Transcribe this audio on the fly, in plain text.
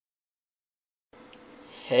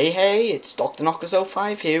Hey, it's Dr.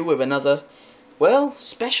 Knockers05 here with another, well,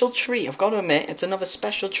 special treat. I've got to admit, it's another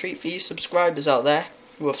special treat for you subscribers out there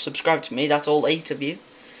who have subscribed to me. That's all 8 of you.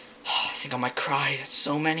 Oh, I think I might cry, that's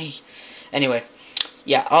so many. Anyway,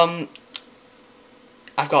 yeah,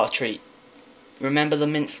 I've got a treat. Remember the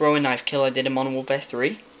mint throwing knife kill I did in Modern Warfare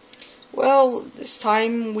 3? Well, this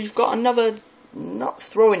time we've got another, not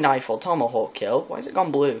throwing knife or tomahawk kill. Why has it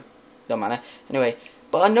gone blue? Don't matter. Anyway,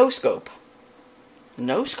 but a no-scope. A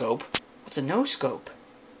no-scope? What's a no-scope?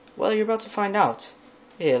 Well, you're about to find out.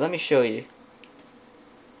 Here, let me show you.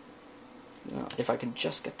 If I can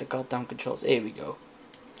just get the goddamn controls. Here we go.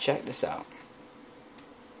 Check this out.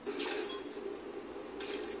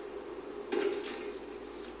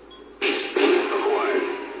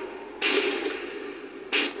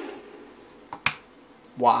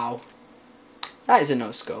 Wow. That is a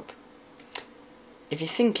no-scope. If you're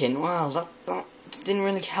thinking, wow, that didn't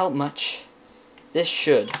really help much. This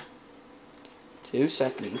should. 2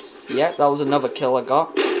 seconds. Yeah, that was another kill I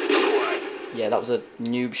got. Yeah, that was a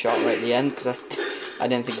noob shot right at the end, because I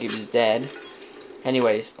didn't think he was dead.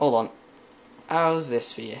 Anyways, hold on. How's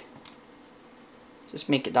this for you? Just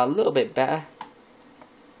make it that a little bit better.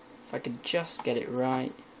 If I could just get it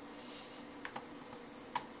right.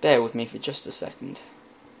 Bear with me for just a second.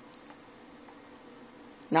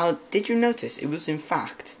 Now, did you notice it was in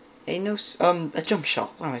fact a jump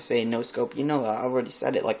shot? Why am I saying no scope? You know that, I already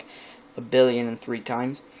said it like 1,003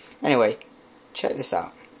 times. Anyway, check this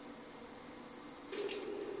out.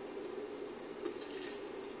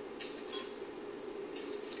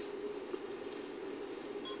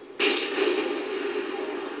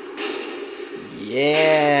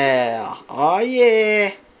 Yeah! Oh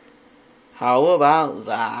yeah! How about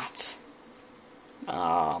that?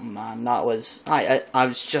 Oh man, that was... I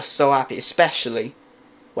was just so happy, especially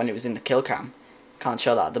when it was in the kill cam. Can't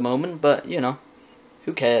show that at the moment, but, you know,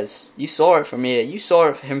 who cares? You saw it from here. You saw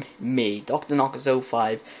it from me, Dr.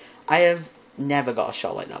 Knockers05. I have never got a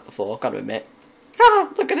shot like that before, gotta admit.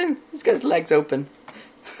 Ah, look at him! He's got his legs open.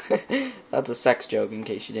 That's a sex joke, in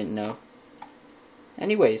case you didn't know.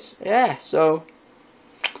 Anyways, yeah, so...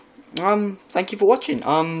 thank you for watching.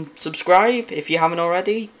 Subscribe if you haven't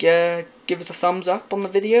already. Give us a thumbs up on the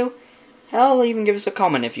video. Hell, even give us a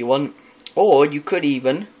comment if you want. Or you could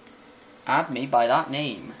even add me by that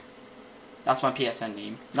name. That's my PSN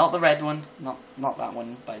name. Not the red one. Not that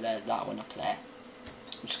one by there. That one up there.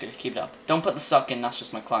 I'm just gonna keep it up. Don't put the suck in. That's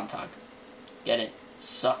just my clan tag. Get it?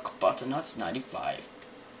 Suck butternuts 95.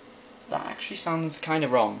 That actually sounds kind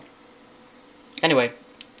of wrong. Anyway,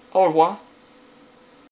 au revoir.